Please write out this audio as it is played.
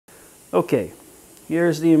Okay,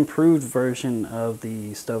 here's the improved version of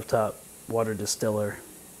the Stovetop water distiller.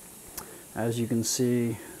 As you can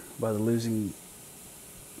see by the losing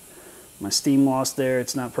my steam loss there,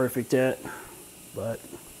 it's not perfect yet, but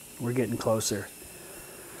we're getting closer.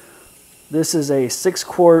 This is a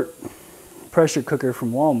 6-quart pressure cooker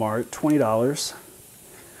from Walmart, $20.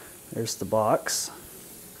 There's the box.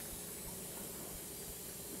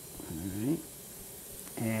 All right.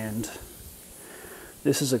 And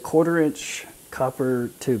this is a 1/4-inch copper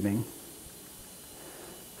tubing.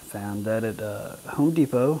 Found that at Home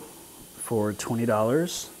Depot for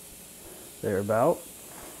 $20, thereabout.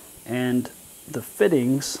 And the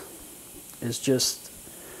fittings is just,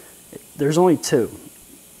 there's only 2,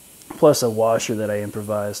 plus a washer that I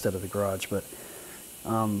improvised out of the garage. But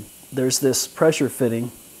there's this pressure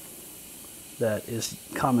fitting that is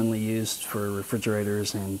commonly used for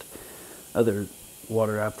refrigerators and other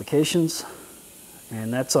water applications,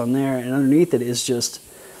 and that's on there. And underneath it is just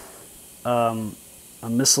a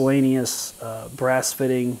miscellaneous brass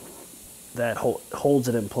fitting that holds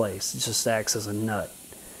it in place. It just acts as a nut,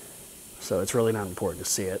 so it's really not important to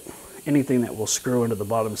see it. Anything that will screw into the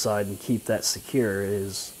bottom side and keep that secure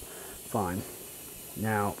is fine.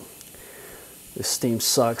 Now, this steam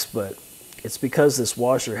sucks, but it's because this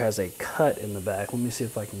washer has a cut in the back. Let me see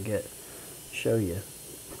if I can show you.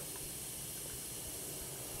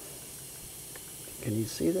 Can you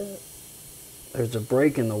see that? There's a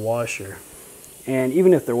break in the washer. And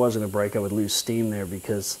even if there wasn't a break, I would lose steam there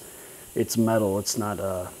because it's metal, it's not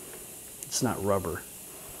rubber.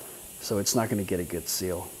 So it's not going to get a good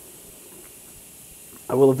seal.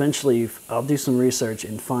 I will eventually, I'll do some research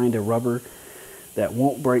and find a rubber that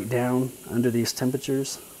won't break down under these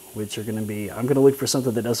temperatures, which are going to be, I'm going to look for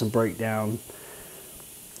something that doesn't break down,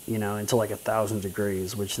 you know, until like 1,000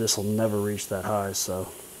 degrees, which this will never reach that high,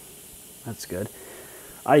 so that's good.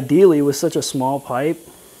 Ideally, with such a small pipe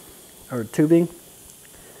or tubing,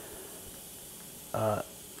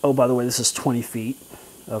 oh, by the way, this is 20 feet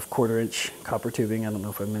of 1/4-inch copper tubing. I don't know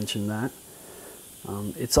if I mentioned that.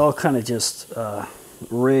 It's all kind of just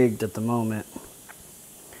rigged at the moment.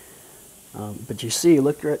 But you see,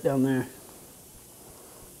 look right down there.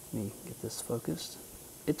 Let me get this focused.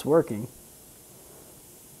 It's working.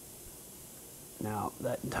 Now,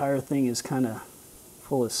 that entire thing is kind of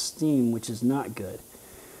full of steam, which is not good,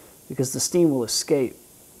 because the steam will escape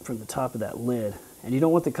from the top of that lid, and you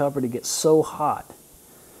don't want the copper to get so hot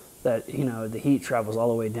that, you know, the heat travels all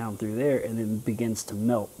the way down through there and then begins to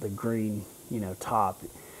melt the green, you know, top.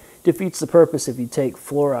 It defeats the purpose if you take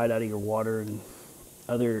fluoride out of your water and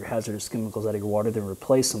other hazardous chemicals out of your water, then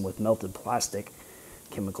replace them with melted plastic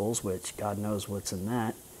chemicals, which God knows what's in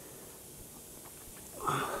that.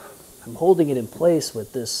 I'm holding it in place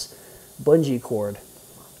with this bungee cord,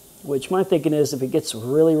 which my thinking is if it gets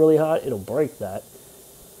really, really hot, it'll break that,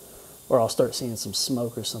 or I'll start seeing some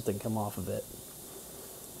smoke or something come off of it.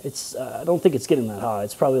 It's I don't think it's getting that hot.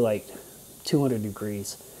 It's probably like 200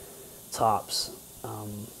 degrees tops.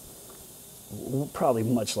 Probably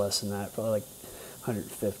much less than that, probably like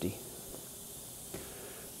 150.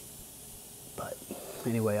 But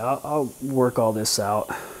anyway, I'll work all this out.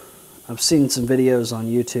 I've seen some videos on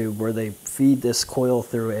YouTube where they feed this coil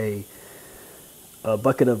through a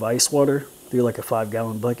bucket of ice water, through like a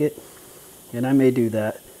 5-gallon bucket, and I may do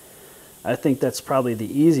that. I think that's probably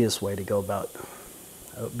the easiest way to go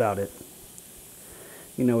about it,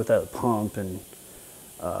 you know, without a pump and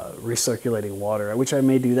recirculating water, which I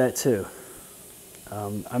may do that too.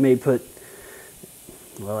 I may put,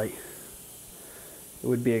 well, it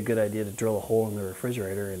would be a good idea to drill a hole in the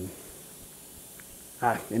refrigerator and,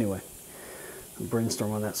 anyway, I'll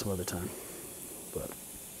brainstorm on that some other time. But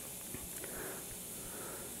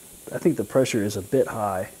I think the pressure is a bit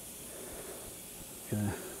high. I'm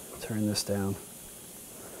gonna turn this down.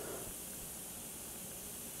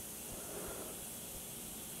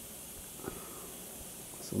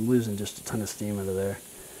 So I'm losing just a ton of steam out of there.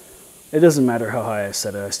 It doesn't matter how high I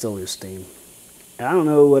set it, I still lose steam. And I don't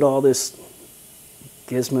know what all this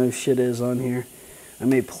gizmo shit is on here. I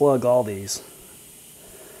may plug all these,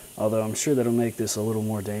 although I'm sure that'll make this a little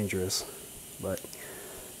more dangerous. But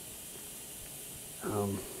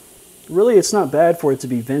really, it's not bad for it to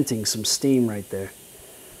be venting some steam right there.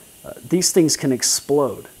 These things can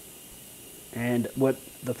explode. And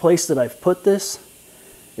the place that I've put this,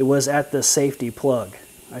 it was at the safety plug.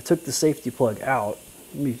 I took the safety plug out.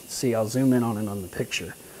 Let me see, I'll zoom in on it on the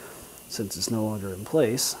picture since it's no longer in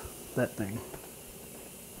place. That thing.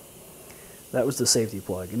 That was the safety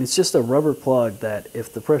plug. And it's just a rubber plug that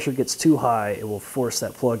if the pressure gets too high, it will force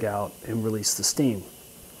that plug out and release the steam.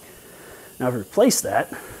 Now I've replaced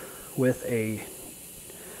that with a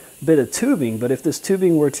bit of tubing, but if this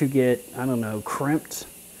tubing were to get, I don't know, crimped,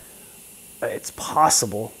 it's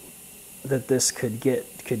possible that this could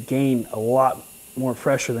gain a lot more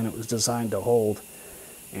pressure than it was designed to hold,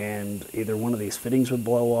 and either one of these fittings would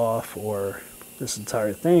blow off, or this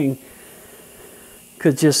entire thing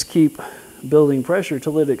could just keep building pressure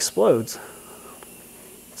till it explodes.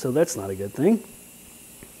 So that's not a good thing.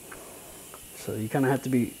 So you kind of have to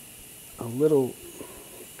be a little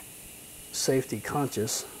safety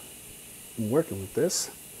conscious in working with this.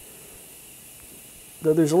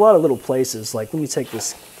 Though there's a lot of little places, like let me take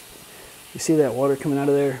this, you see that water coming out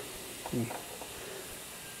of there?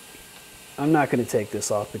 I'm not going to take this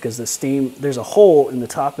off because the steam, there's a hole in the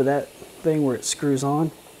top of that thing where it screws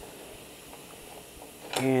on,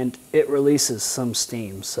 and it releases some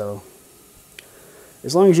steam. So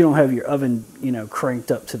as long as you don't have your oven, you know,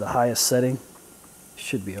 cranked up to the highest setting, it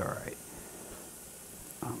should be all right.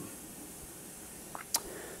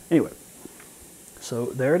 Anyway, so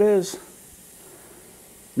there it is.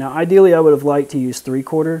 Now ideally I would have liked to use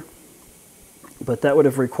 3/4, but that would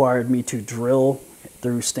have required me to drill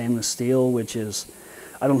through stainless steel, which is,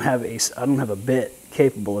 I don't have a bit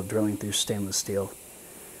capable of drilling through stainless steel.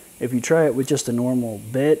 If you try it with just a normal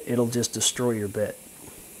bit, it'll just destroy your bit.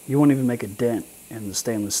 You won't even make a dent in the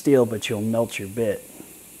stainless steel, but you'll melt your bit,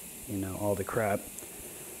 you know, all the crap.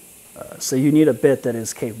 So you need a bit that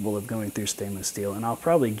is capable of going through stainless steel, and I'll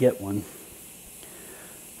probably get one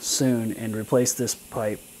soon and replace this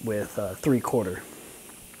pipe with 3/4.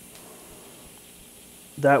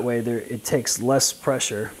 That way it takes less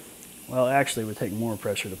pressure. Well, actually it would take more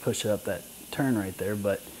pressure to push it up that turn right there,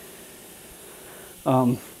 but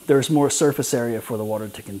there's more surface area for the water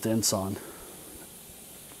to condense on.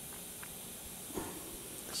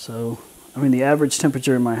 So, I mean, the average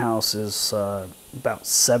temperature in my house is about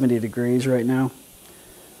 70 degrees right now.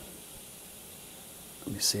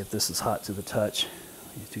 Let me see if this is hot to the touch.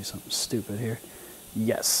 Let me do something stupid here.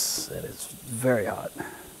 Yes, that is very hot.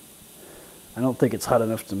 I don't think it's hot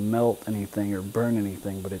enough to melt anything or burn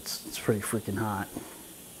anything, but it's pretty freaking hot.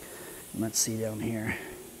 Let's see down here.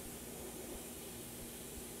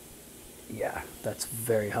 Yeah, that's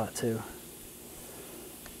very hot too.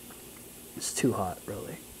 It's too hot,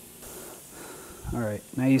 really. All right,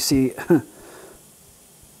 now you see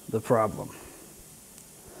the problem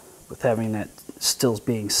with having that still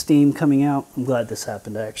being steam coming out. I'm glad this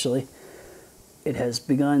happened actually. It has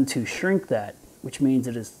begun to shrink that, which means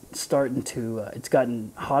it is starting to, it's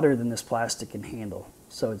gotten hotter than this plastic can handle.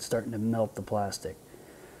 So it's starting to melt the plastic.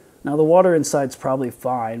 Now the water inside's probably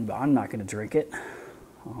fine, but I'm not going to drink it.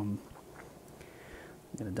 I'm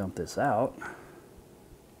going to dump this out.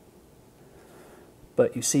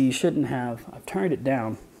 But you see, you shouldn't have, I've turned it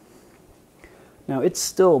down. Now it's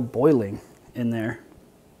still boiling in there,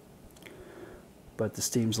 but the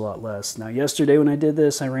steam's a lot less. Now yesterday when I did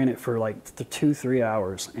this, I ran it for like 2-3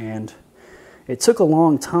 hours, and it took a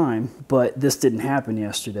long time, but this didn't happen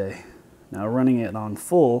yesterday. Now running it on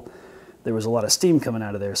full, there was a lot of steam coming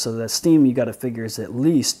out of there. So that steam, you got to figure, is at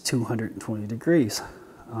least 220 degrees.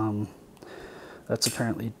 That's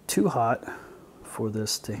apparently too hot for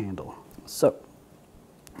this to handle. So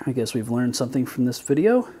I guess we've learned something from this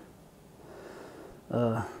video.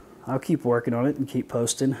 I'll keep working on it and keep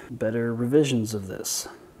posting better revisions of this.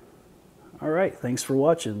 All right, thanks for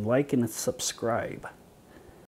watching. Like and subscribe.